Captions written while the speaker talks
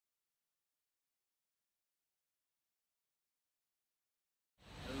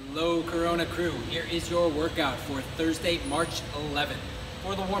Here is your workout for Thursday, March 11th.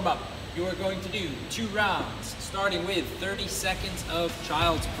 For the warm-up, you are going to do 2 rounds, starting with 30 seconds of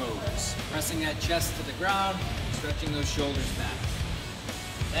child's pose, pressing that chest to the ground, stretching those shoulders back.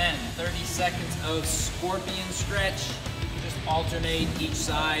 Then 30 seconds of scorpion stretch. Just alternate each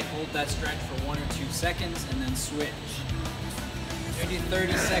side, hold that stretch for 1 or 2 seconds, and then switch. You're gonna do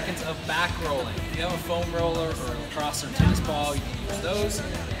 30 seconds of back rolling. If you have a foam roller or a lacrosse or tennis ball, you can use those.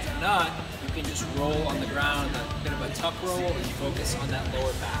 If not, you can just roll on the ground, a bit of a tuck roll, and focus on that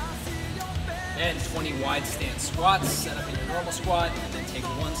lower back. Then 20 wide stance squats, set up in your normal squat, and then take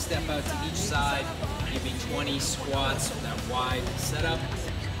 1 step out to each side, giving 20 squats with that wide setup.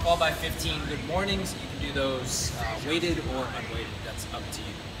 Followed by 15 good mornings. You can do those weighted or unweighted, that's up to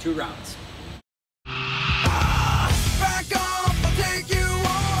you. 2 rounds. Back up, I'll take you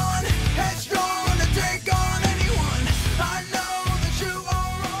on. Headstrong to take on anyone. I know that you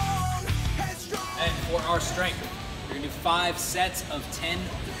are wrong. Headstrong. And for our strength, we're gonna do 5 sets of 10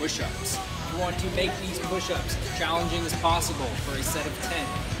 push-ups. You want to make these push-ups as challenging as possible for a set of 10.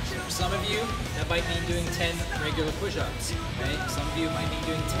 For some of you, that might mean doing 10 regular push-ups. Okay? Some of you might be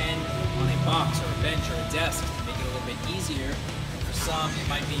doing 10 on a box or a bench or a desk to make it a little bit easier. And for some, it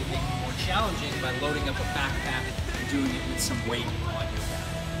might be making it more challenging by loading up a backpack and doing it with some weight on your back.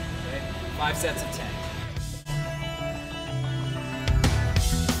 Okay? 5 sets of 10.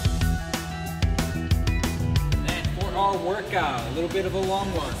 And for our workout, a little bit of a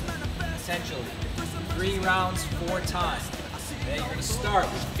long one. Essentially, 3 rounds, 4 times. Okay, you're going to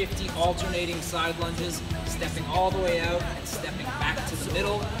start with 50 alternating side lunges, stepping all the way out and stepping back to the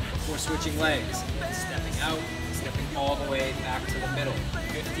middle before switching legs. And stepping out, stepping all the way back to the middle.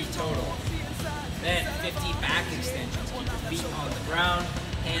 50 total. Then 50 back extensions. Keep your feet on the ground,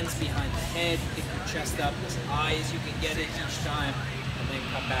 hands behind the head, pick your chest up as high as you can get it each time, and then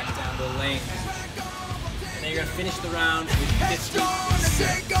come back down to a lane. And then you're going to finish the round with 50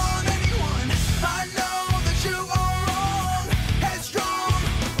 sets. I know that you are wrong. Headstrong,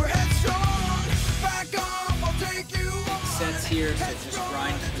 we're headstrong. Back up, I'll take you on. Sets here, so just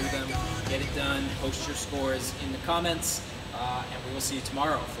grind through them, get it done, post your scores in the comments, and we will see you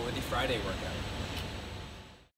tomorrow for the Friday workout.